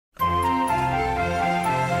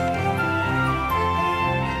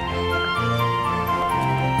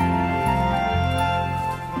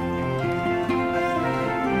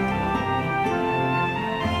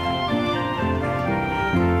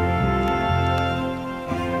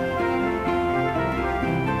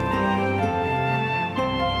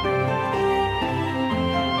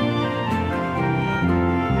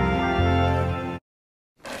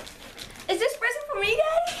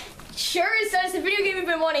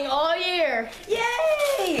morning all year.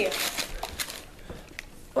 Yay!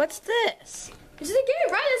 What's this? This is a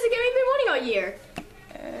game, right? This is a game we've been wanting all year.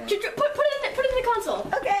 Put it in the console.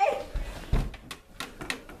 Okay.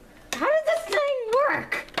 How does this thing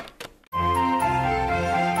work?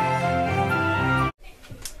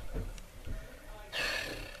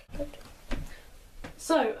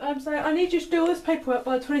 So, I need you to do all this paperwork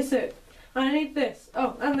by the 26th. And I need this.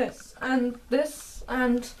 Oh, and this. And this.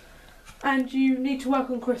 And you need to work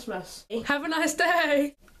on Christmas. Have a nice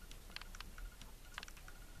day!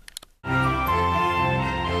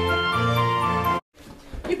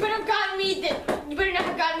 You better not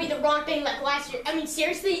have gotten me the wrong thing like last year. I mean,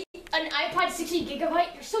 seriously, an iPod 60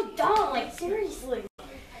 gigabyte? You're so dumb, like, seriously.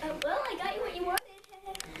 Well, I got you what you wanted.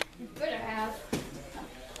 You better have.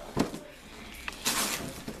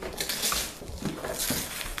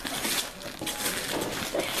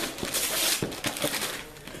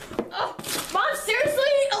 Oh, Mom,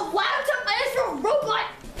 seriously? A laptop? I asked for a robot!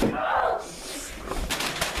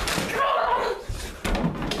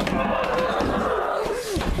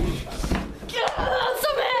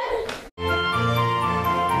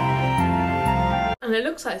 And it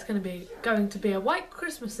looks like it's going to be a white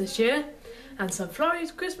Christmas this year, and some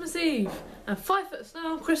flurries Christmas Eve, and 5 foot of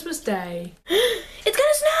snow on Christmas Day. It's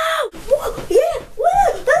gonna snow! Whoa, yeah!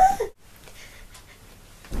 Whoa! Ah!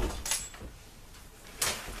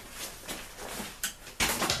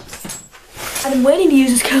 I've been waiting to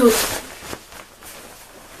use this coat.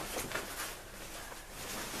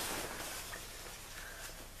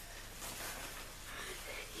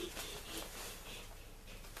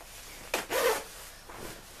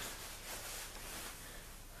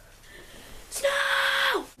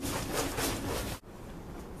 Snow!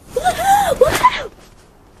 Woohoo! Woohoo!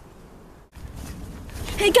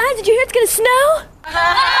 Hey guys, did you hear it's gonna snow?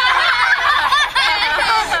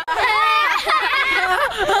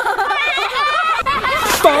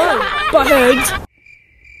 Fun, buttheads!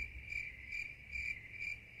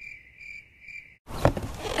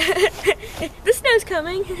 The snow's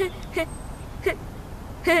coming. Ooh,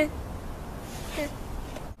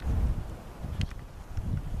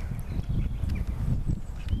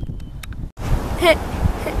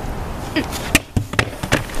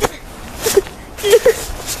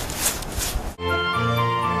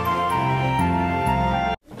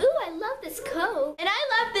 I love this coat. And I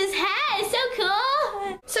love this hat. It's so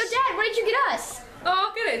cool. So, Dad, what did you get us? Oh,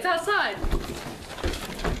 I'll get it. It's outside.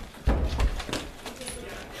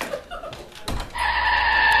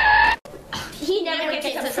 He never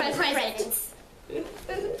gets us presents.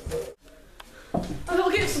 I'll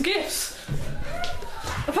get some gifts.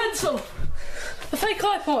 A pencil. A fake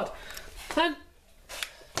iPod. And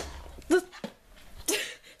the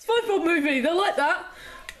SpongeBob movie. They'll like that.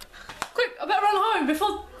 Quick, I better run home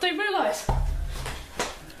before they realise.